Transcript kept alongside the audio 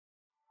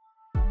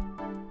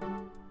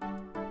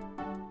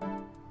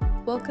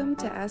Welcome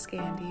to Ask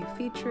Andy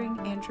featuring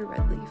Andrew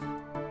Redleaf.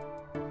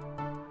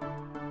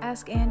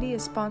 Ask Andy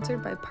is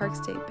sponsored by Park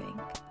State Bank.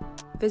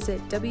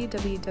 Visit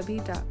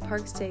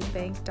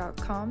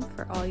www.parkstatebank.com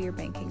for all your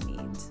banking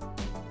needs.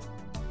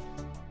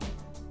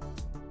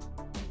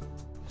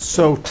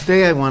 So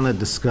today I want to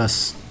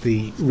discuss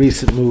the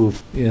recent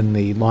move in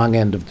the long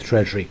end of the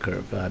Treasury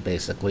curve,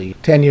 basically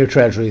 10-year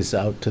Treasuries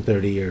out to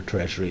 30-year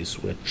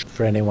Treasuries, which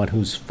for anyone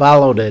who's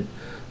followed it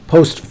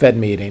post-Fed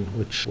meeting,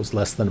 which was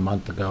less than a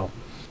month ago,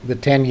 the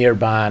 10-year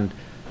bond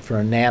for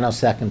a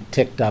nanosecond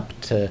ticked up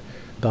to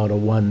about a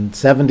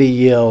 170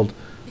 yield,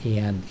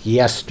 and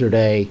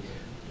yesterday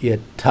it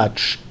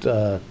touched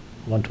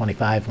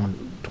 125,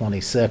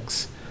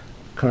 126.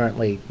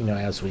 Currently,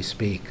 as we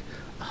speak,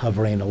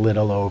 hovering a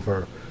little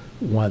over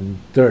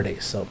 130.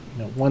 So,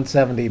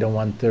 170 to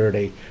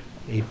 130,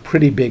 a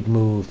pretty big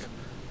move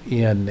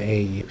in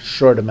a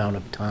short amount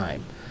of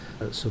time.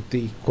 So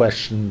the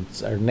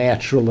questions are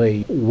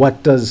naturally,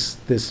 what does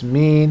this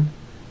mean?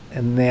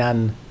 And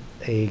then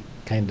a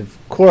kind of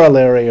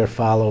corollary or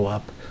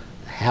follow-up,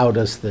 how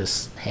does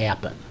this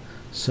happen?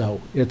 So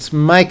it's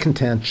my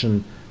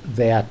contention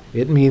that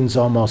it means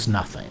almost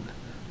nothing,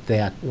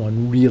 that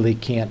one really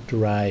can't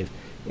derive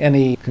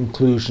any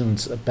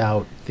conclusions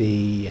about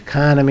the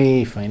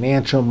economy,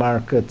 financial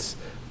markets,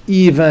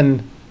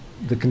 even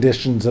the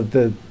conditions of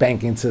the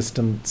banking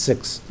system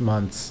 6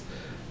 months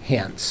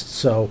hence.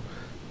 So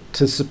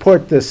to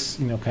support this,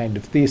 kind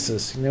of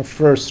thesis,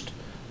 first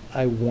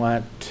I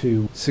want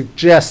to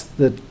suggest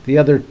that the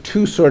other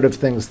two sort of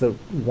things that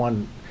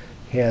one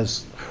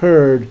has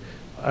heard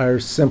are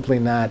simply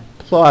not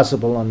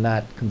plausible and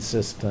not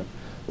consistent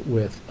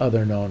with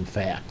other known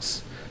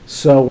facts.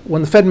 So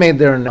when the Fed made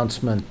their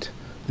announcement,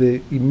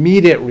 the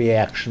immediate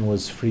reaction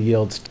was for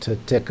yields to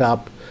tick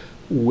up,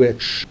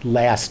 which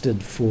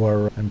lasted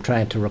for, I'm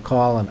trying to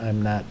recall and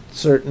I'm not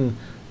certain,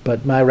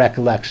 but my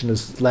recollection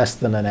is less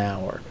than an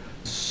hour,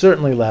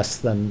 certainly less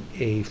than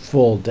a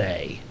full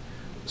day.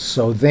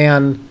 So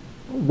then,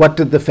 what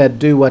did the Fed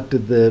do? What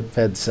did the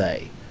Fed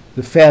say?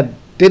 The Fed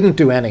didn't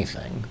do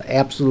anything,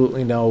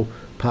 absolutely no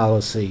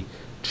policy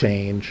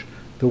change.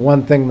 The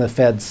one thing the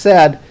Fed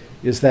said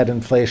is that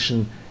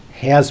inflation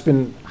has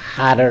been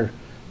hotter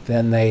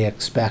than they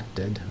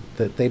expected,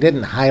 that they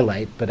didn't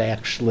highlight, but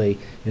actually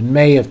in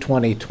May of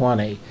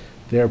 2020,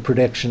 their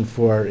prediction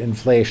for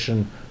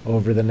inflation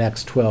over the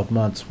next 12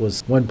 months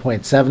was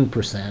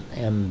 1.7%,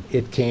 and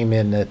it came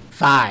in at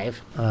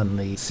 5 on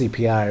the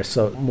CPI,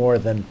 so more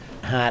than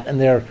hot. And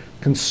their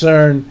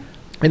concern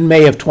in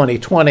May of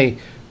 2020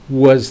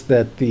 was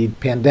that the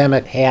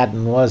pandemic had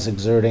and was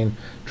exerting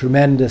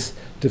tremendous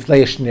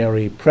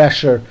deflationary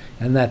pressure,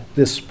 and that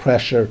this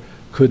pressure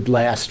could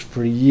last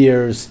for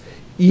years,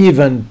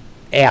 even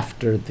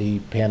after the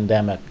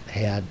pandemic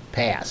had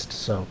passed.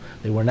 So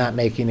they were not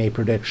making a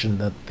prediction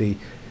that the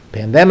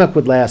pandemic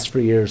would last for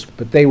years,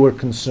 but they were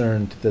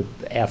concerned that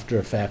after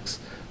effects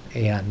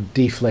and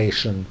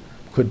deflation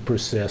could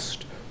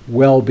persist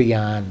well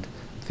beyond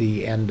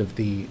the end of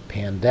the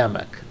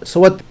pandemic.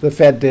 So what the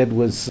Fed did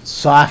was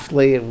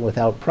softly and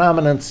without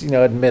prominence,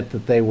 admit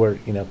that they were,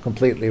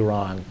 completely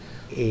wrong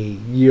a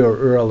year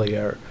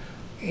earlier,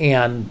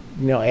 and,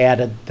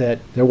 added that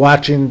they're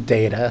watching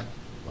data.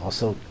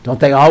 Also, don't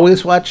they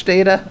always watch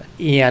data?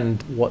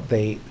 And what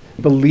they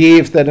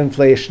believe that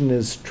inflation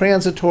is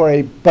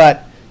transitory,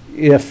 but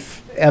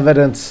if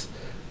evidence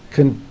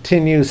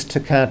continues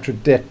to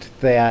contradict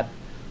that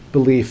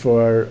belief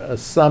or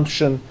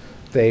assumption,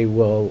 they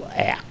will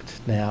act.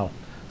 Now,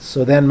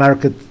 so then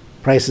market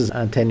prices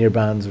on 10-year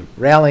bonds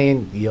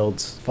rallying,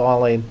 yields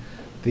falling.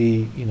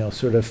 The,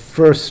 sort of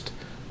first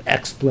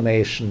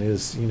explanation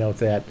is,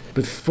 that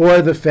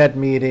before the Fed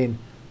meeting,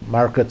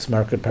 market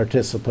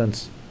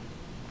participants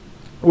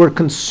were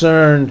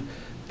concerned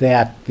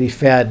that the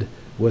Fed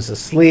was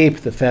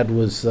asleep, the Fed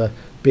was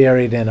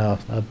buried in a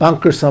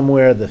bunker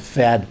somewhere. The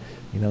Fed,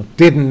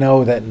 didn't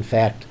know that, in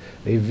fact,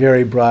 a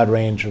very broad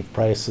range of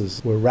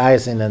prices were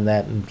rising and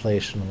that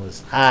inflation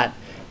was hot.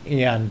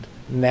 And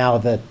now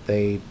that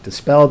they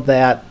dispelled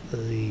that,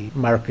 the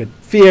market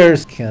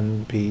fears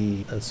can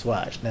be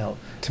assuaged. Now,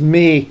 to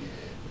me,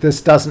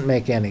 this doesn't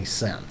make any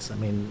sense. I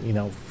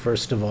mean,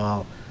 first of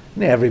all,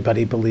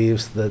 everybody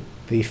believes that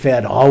the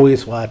Fed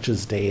always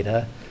watches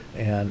data,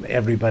 and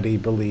everybody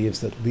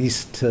believes, at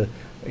least to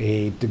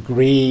a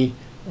degree,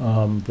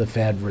 the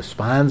Fed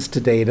responds to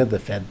data, the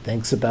Fed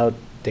thinks about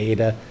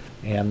data,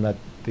 and that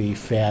the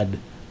Fed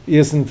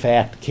is in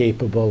fact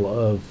capable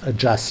of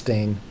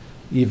adjusting,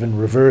 even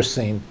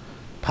reversing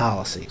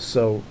policy.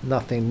 So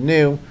nothing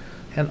new.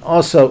 And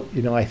also,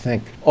 I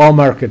think all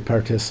market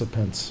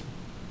participants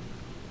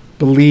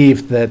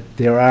believe that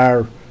there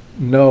are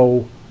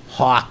no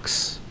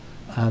hawks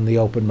on the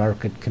open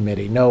market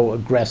committee, no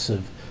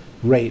aggressive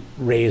rate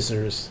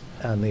raisers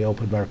on the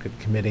open market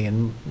committee,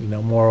 and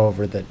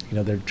moreover that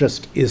there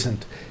just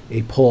isn't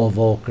a Paul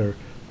Volcker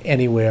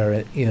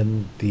anywhere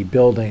in the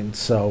building.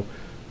 So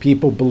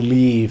people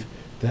believe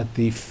that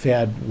the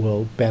Fed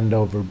will bend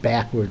over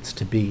backwards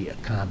to be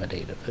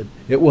accommodative.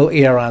 It will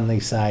err on the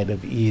side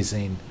of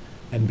easing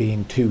and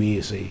being too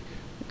easy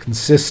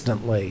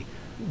consistently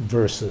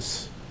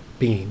versus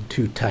being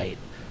too tight.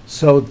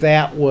 So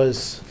that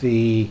was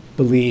the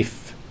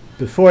belief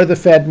before the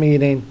Fed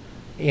meeting,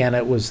 and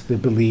it was the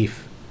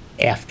belief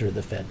after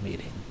the Fed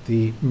meeting.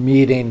 The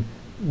meeting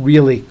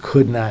really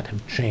could not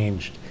have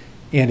changed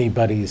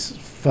anybody's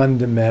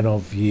fundamental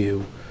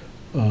view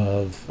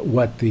of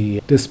what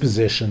the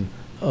disposition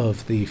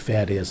of the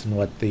Fed is and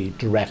what the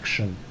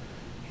direction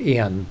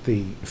and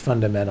the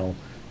fundamental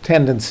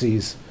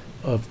tendencies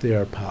of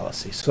their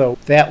policy. So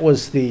that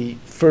was the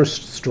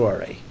first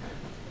story.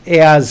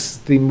 As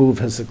the move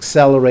has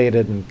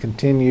accelerated and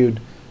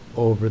continued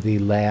over the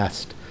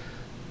last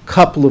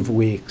couple of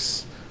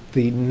weeks,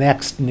 the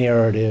next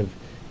narrative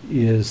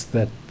is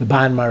that the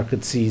bond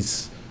market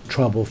sees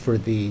trouble for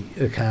the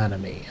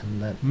economy,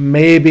 and that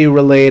may be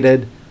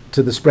related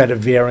to the spread of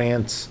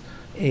variants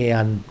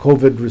and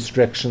COVID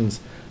restrictions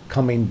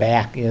coming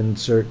back in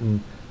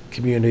certain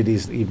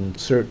communities, even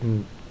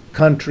certain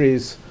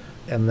countries,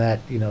 and that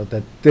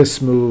that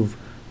this move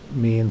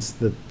means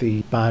that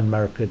the bond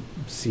market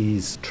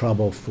sees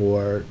trouble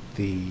for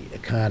the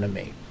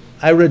economy.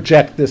 I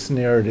reject this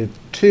narrative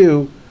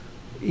too,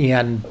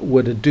 and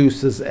would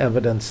adduce as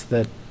evidence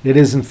that it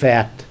is in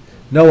fact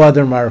no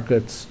other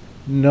markets,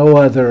 no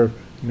other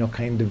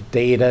kind of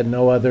data,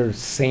 no other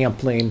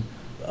sampling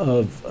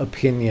of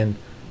opinion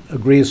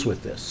agrees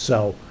with this.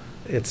 So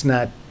it's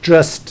not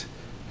just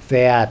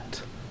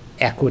that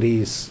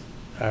equities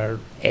are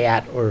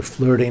at or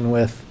flirting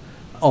with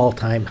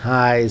all-time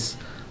highs.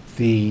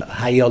 The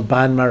high-yield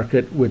bond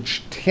market,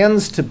 which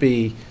tends to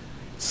be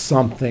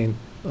something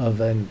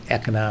of an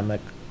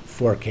economic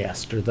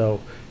forecaster, though,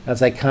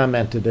 as I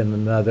commented in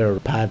another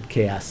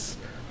podcast,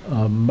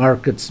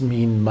 markets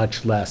mean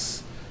much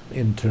less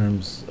in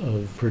terms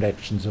of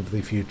predictions of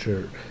the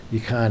future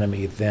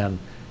economy than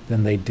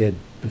they did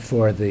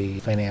before the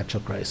financial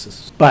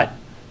crisis. But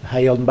the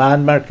high-yield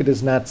bond market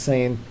is not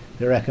saying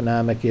there are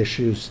economic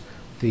issues.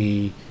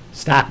 The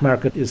stock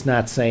market is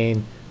not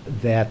saying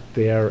that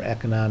there are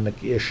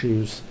economic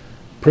issues.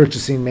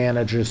 Purchasing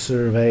managers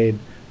surveyed,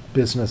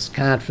 business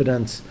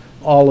confidence,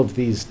 all of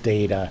these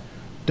data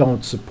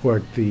don't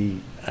support the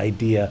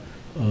idea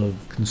of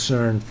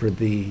concern for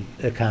the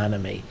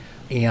economy.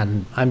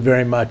 And I'm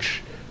very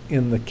much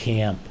in the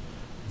camp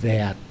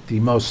that the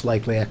most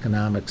likely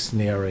economic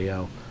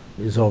scenario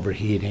is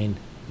overheating,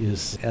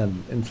 is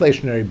an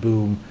inflationary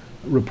boom,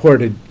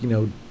 reported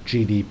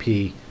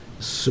GDP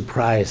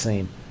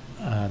surprising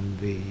on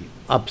the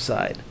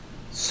upside.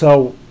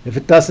 So if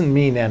it doesn't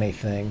mean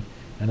anything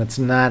and it's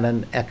not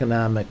an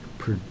economic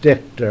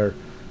predictor,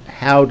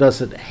 how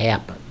does it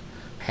happen?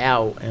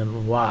 How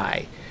and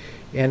why?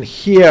 And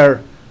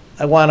here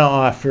I want to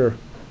offer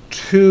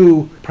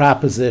two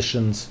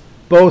propositions,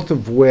 both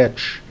of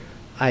which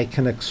I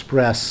can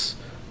express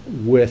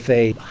with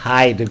a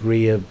high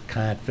degree of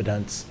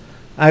confidence.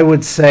 I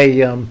would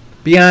say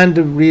beyond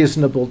a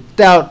reasonable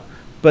doubt,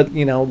 but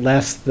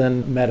less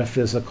than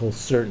metaphysical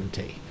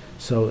certainty.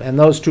 So, and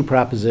those two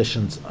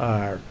propositions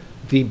are: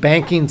 the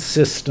banking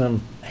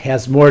system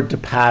has more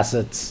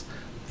deposits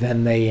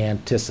than they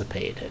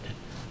anticipated,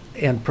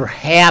 and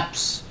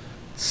perhaps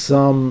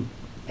some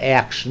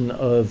action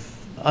of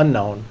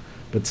unknown,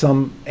 but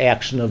some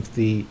action of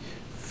the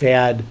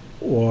Fed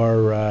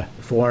or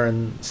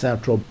foreign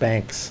central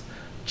banks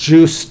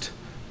juiced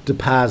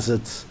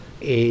deposits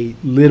a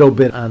little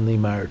bit on the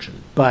margin.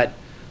 But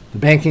the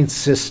banking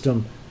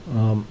system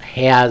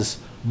has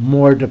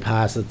more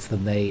deposits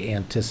than they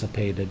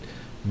anticipated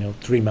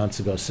 3 months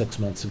ago, 6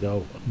 months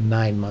ago,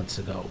 9 months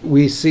ago.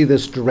 We see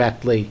this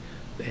directly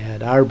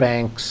at our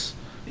banks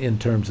in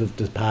terms of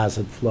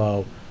deposit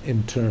flow,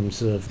 in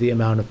terms of the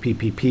amount of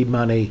PPP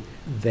money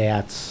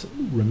that's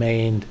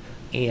remained,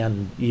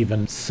 and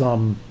even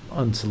some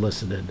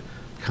unsolicited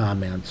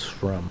comments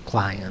from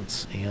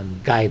clients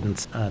and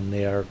guidance on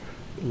their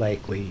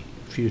likely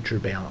future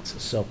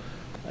balances. So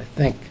I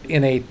think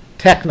in a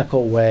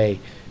technical way,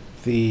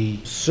 the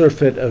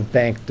surfeit of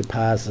bank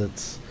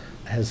deposits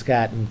has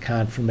gotten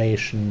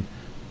confirmation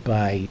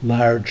by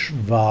large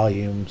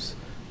volumes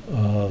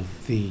of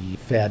the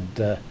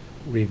Fed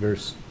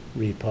reverse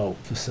repo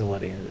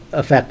facility.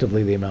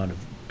 Effectively, the amount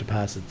of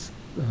deposits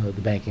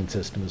the banking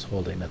system is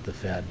holding at the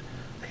Fed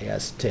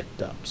has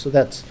ticked up. So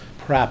that's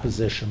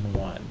proposition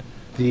one.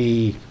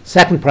 The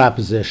second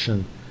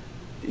proposition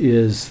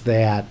is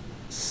that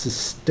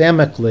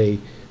systemically,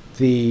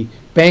 the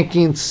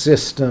banking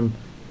system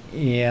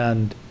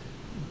and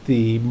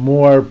the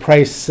more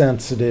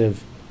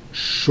price-sensitive,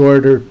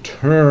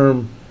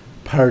 shorter-term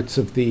parts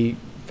of the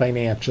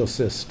financial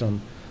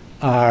system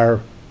are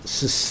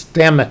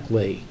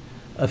systemically,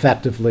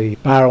 effectively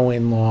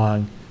borrowing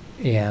long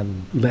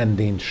and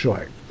lending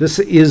short. This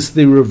is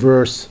the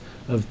reverse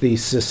of the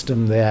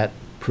system that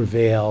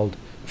prevailed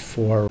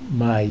for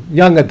my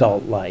young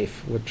adult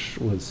life, which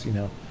was,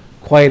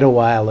 quite a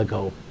while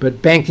ago.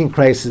 But banking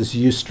crisis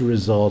used to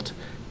result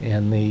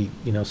in the,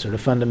 sort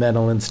of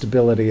fundamental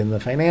instability in the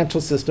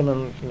financial system.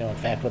 And, in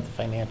fact, what the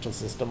financial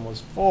system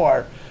was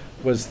for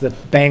was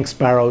that banks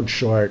borrowed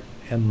short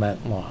and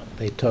lent long.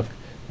 They took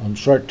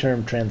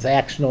short-term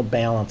transactional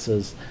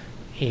balances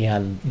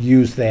and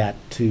use that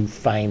to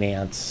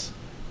finance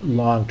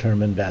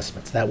long-term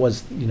investments. That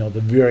was, the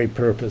very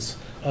purpose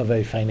of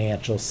a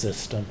financial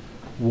system,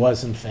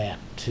 was in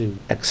fact to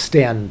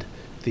extend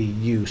the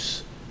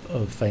use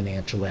of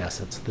financial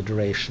assets, the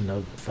duration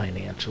of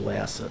financial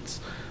assets.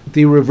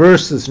 The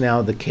reverse is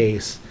now the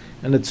case,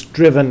 and it's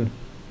driven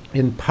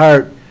in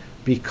part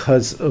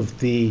because of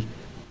the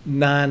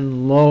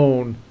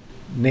non-loan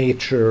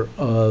nature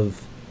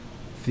of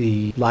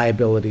the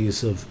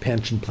liabilities of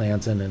pension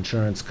plans and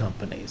insurance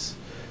companies.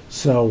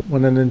 So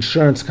when an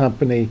insurance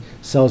company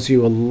sells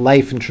you a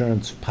life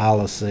insurance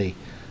policy,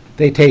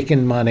 they take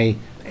in money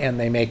and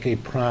they make a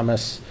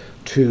promise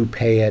to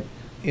pay it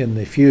in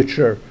the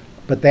future,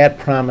 but that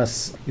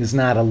promise is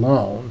not a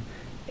loan,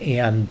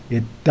 and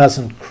it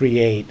doesn't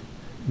create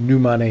new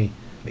money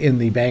in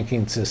the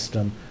banking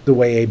system the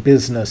way a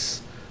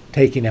business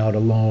taking out a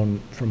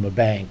loan from a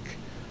bank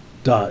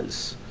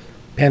does.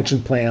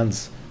 Pension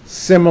plans,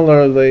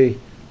 similarly,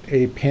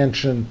 a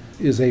pension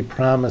is a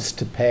promise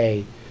to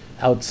pay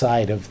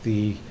outside of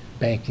the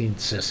banking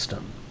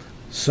system.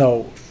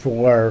 So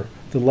for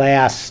the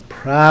last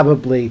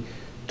probably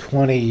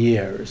 20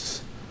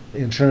 years,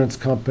 insurance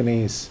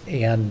companies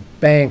and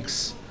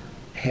banks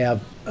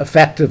have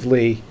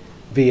effectively,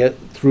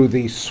 through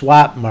the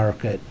swap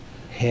market,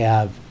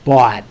 have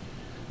bought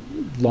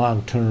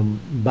long-term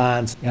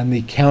bonds, and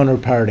the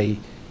counterparty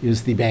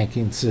is the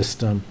banking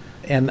system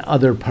and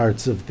other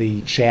parts of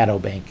the shadow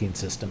banking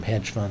system,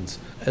 hedge funds,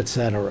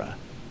 etc.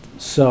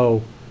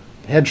 So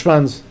hedge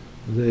funds,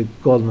 the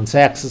Goldman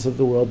Sachs of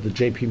the world, the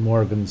JP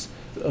Morgans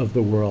of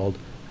the world,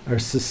 are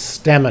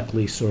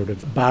systemically sort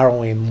of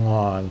borrowing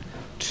long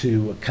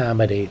to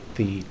accommodate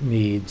the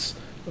needs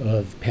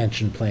of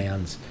pension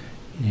plans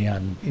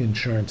and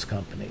insurance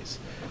companies.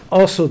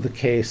 Also the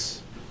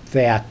case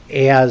that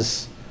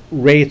as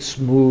rates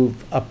move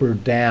up or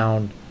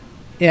down,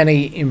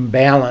 any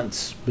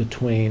imbalance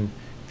between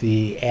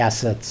the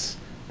assets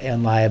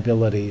and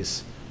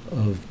liabilities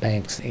of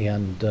banks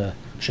and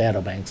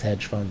shadow banks,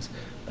 hedge funds,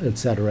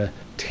 etc.,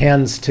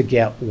 tends to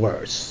get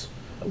worse,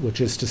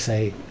 which is to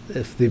say,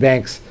 if the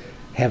banks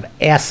have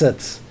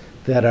assets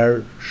that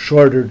are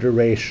shorter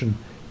duration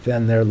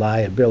than their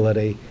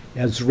liability,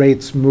 as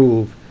rates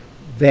move,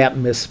 that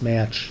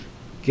mismatch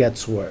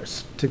gets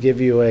worse. To give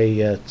you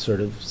a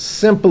sort of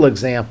simple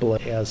example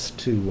as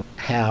to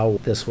how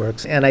this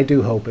works, and I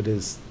do hope it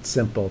is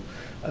simple,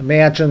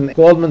 imagine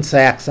Goldman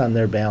Sachs on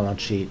their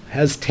balance sheet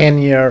has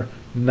 10-year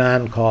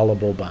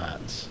non-callable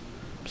bonds.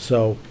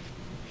 So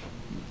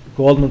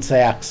Goldman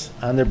Sachs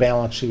on their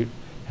balance sheet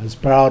has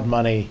borrowed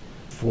money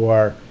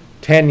for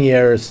 10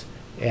 years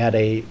at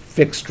a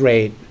fixed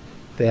rate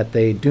that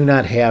they do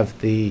not have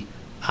the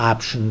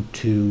option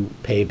to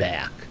pay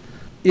back.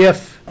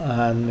 If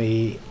on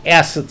the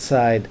asset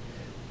side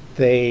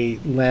they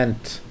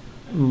lent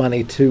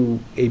money to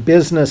a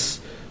business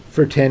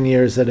for 10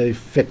 years at a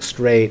fixed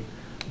rate,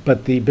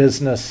 but the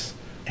business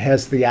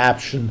has the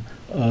option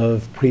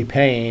of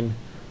prepaying,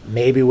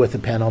 maybe with a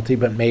penalty,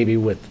 but maybe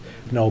with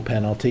no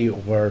penalty,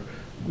 or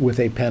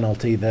with a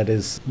penalty that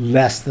is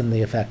less than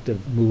the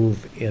effective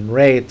move in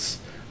rates.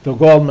 Though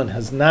Goldman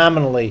has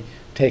nominally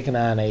taken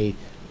on a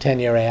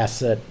 10-year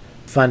asset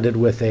funded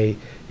with a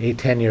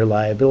 10-year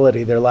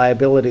liability, their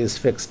liability is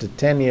fixed at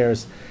 10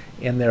 years,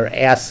 and their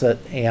asset,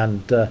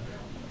 and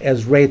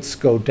as rates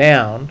go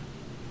down,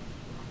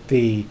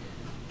 the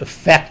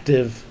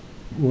effective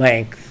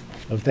length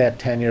of that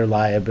 10-year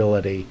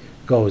liability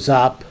goes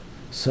up.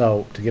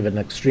 So to give an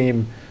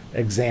extreme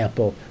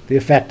example, the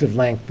effective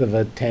length of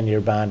a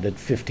 10-year bond at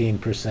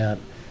 15%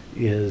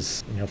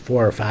 is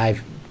 4 or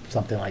 5,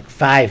 something like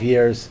 5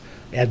 years.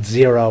 At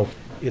zero,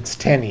 it's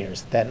 10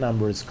 years. That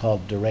number is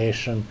called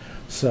duration.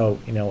 So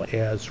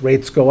as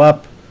rates go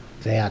up,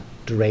 that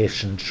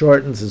duration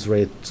shortens. As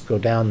rates go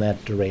down,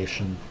 that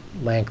duration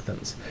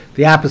lengthens.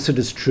 The opposite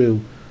is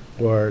true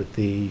for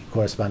the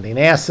corresponding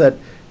asset.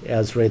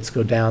 As rates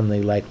go down,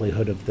 the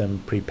likelihood of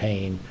them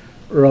prepaying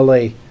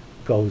early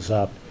goes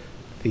up.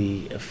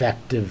 The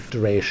effective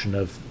duration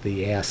of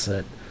the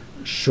asset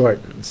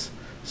shortens.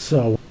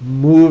 So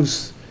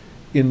moves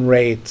in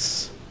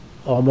rates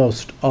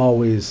almost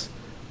always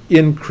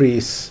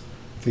increase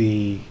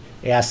the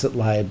asset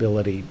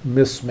liability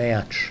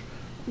mismatch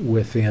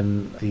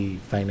within the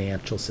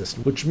financial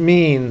system, which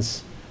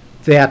means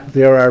that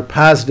there are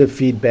positive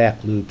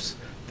feedback loops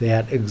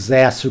that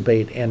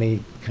exacerbate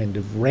any kind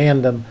of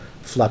random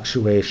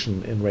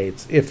fluctuation in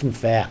rates if in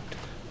fact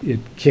it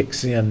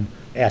kicks in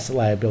asset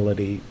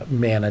liability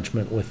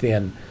management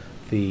within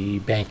the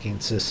banking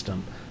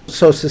system.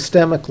 So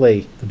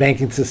systemically, the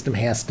banking system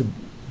has to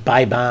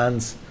buy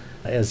bonds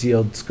as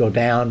yields go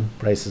down,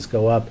 prices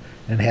go up,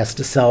 and has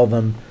to sell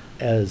them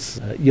as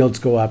yields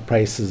go up,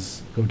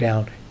 prices go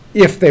down,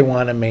 if they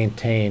want to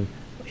maintain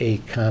a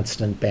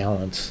constant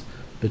balance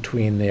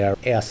between their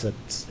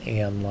assets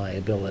and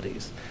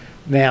liabilities.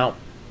 Now,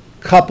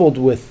 coupled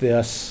with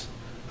this,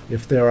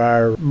 if there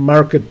are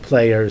market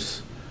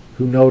players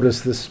who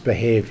notice this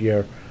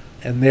behavior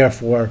and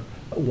therefore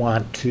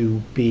want to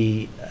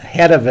be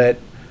ahead of it,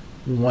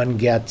 one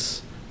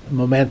gets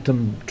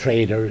momentum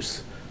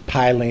traders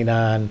piling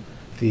on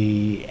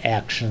the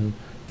action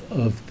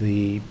of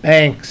the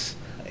banks,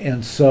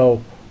 and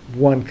so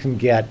one can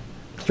get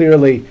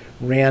clearly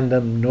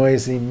random,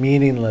 noisy,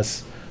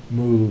 meaningless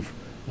move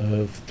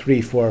of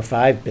 3, 4,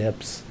 5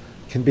 bips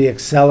can be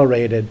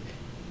accelerated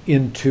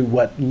into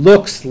what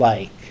looks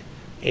like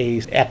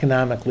a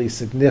economically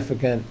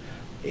significant,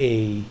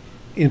 a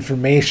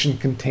information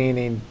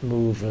containing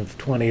move of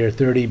 20 or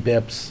 30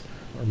 bips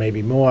or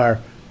maybe more,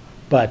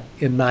 but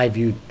in my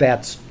view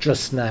that's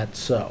just not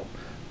so.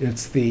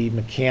 It's the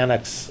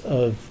mechanics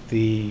of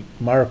the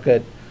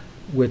market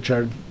which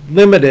are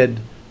limited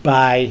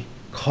by,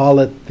 call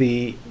it,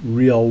 the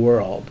real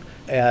world.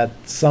 At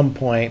some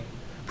point,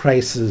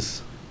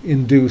 prices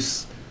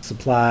induce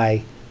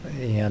supply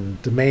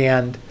and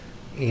demand,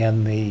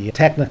 and the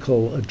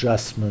technical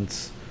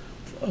adjustments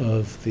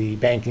of the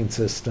banking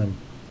system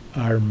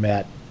are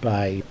met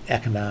by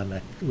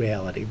economic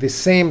reality. The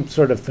same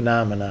sort of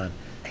phenomenon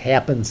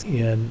happens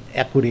in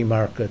equity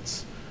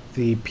markets.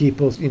 The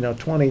people,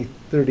 20,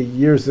 30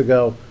 years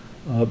ago,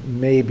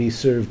 maybe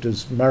served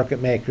as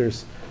market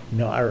makers,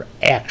 are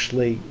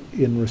actually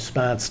in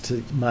response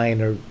to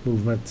minor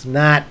movements,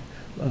 not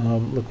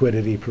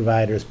liquidity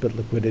providers, but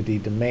liquidity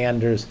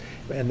demanders,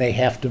 and they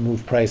have to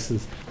move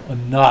prices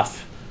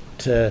enough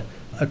to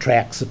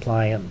attract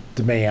supply and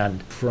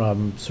demand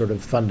from sort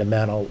of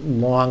fundamental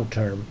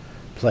long-term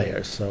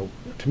players. So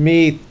to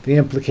me, the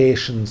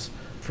implications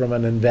from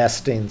an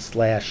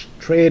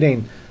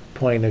investing/trading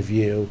point of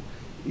view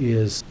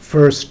is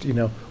first,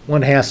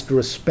 one has to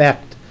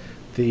respect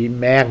the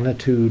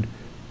magnitude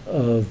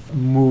of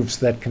moves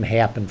that can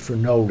happen for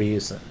no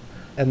reason,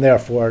 and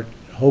therefore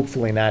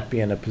hopefully not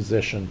be in a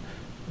position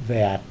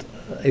that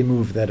a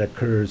move that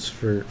occurs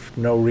for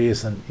no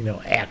reason,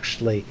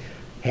 actually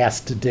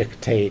has to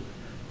dictate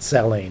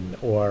selling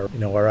or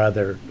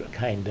other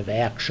kind of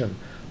action.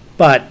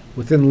 But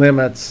within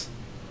limits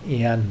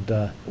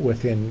and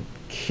within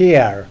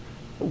care,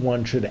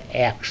 one should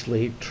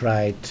actually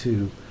try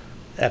to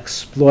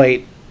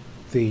exploit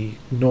the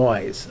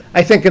noise.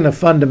 I think in a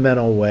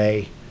fundamental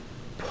way,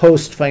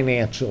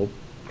 post-financial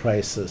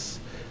crisis,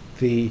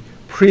 the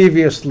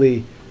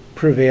previously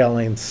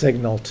prevailing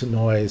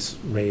signal-to-noise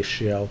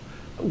ratio,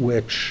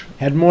 which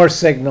had more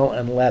signal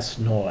and less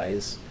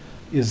noise,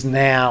 is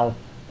now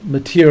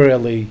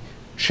materially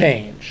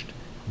changed.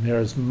 There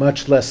is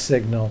much less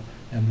signal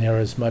and there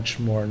is much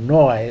more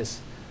noise,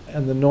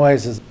 and the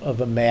noise is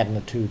of a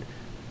magnitude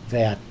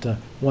that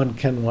one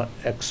can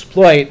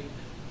exploit,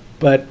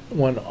 but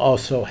one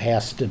also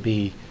has to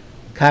be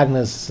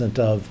cognizant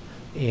of,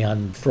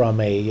 and from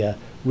a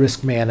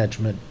risk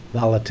management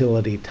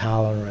volatility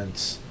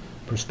tolerance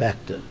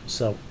perspective.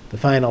 So the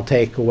final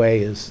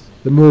takeaway is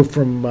the move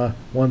from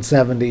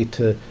 170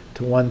 to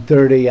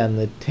 130 on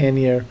the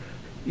 10-year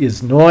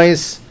is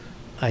noise.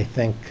 I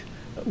think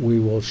we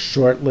will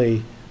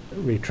shortly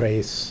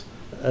retrace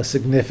a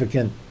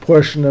significant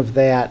portion of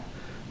that.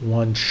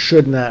 One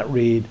should not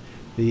read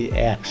the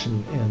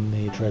action in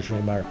the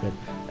Treasury market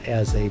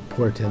as a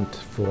portent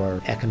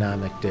for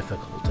economic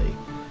difficulty.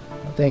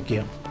 Thank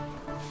you.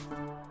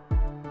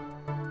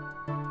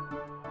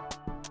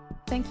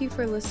 Thank you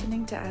for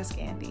listening to Ask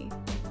Andy.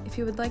 If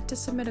you would like to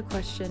submit a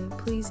question,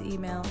 please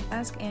email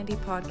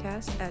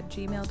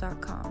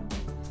askandypodcast@gmail.com.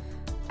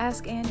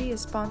 Ask Andy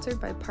is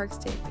sponsored by Park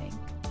State Bank.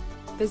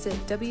 Visit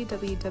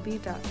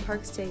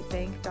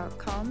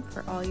www.parkstatebank.com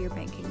for all your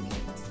banking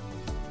needs.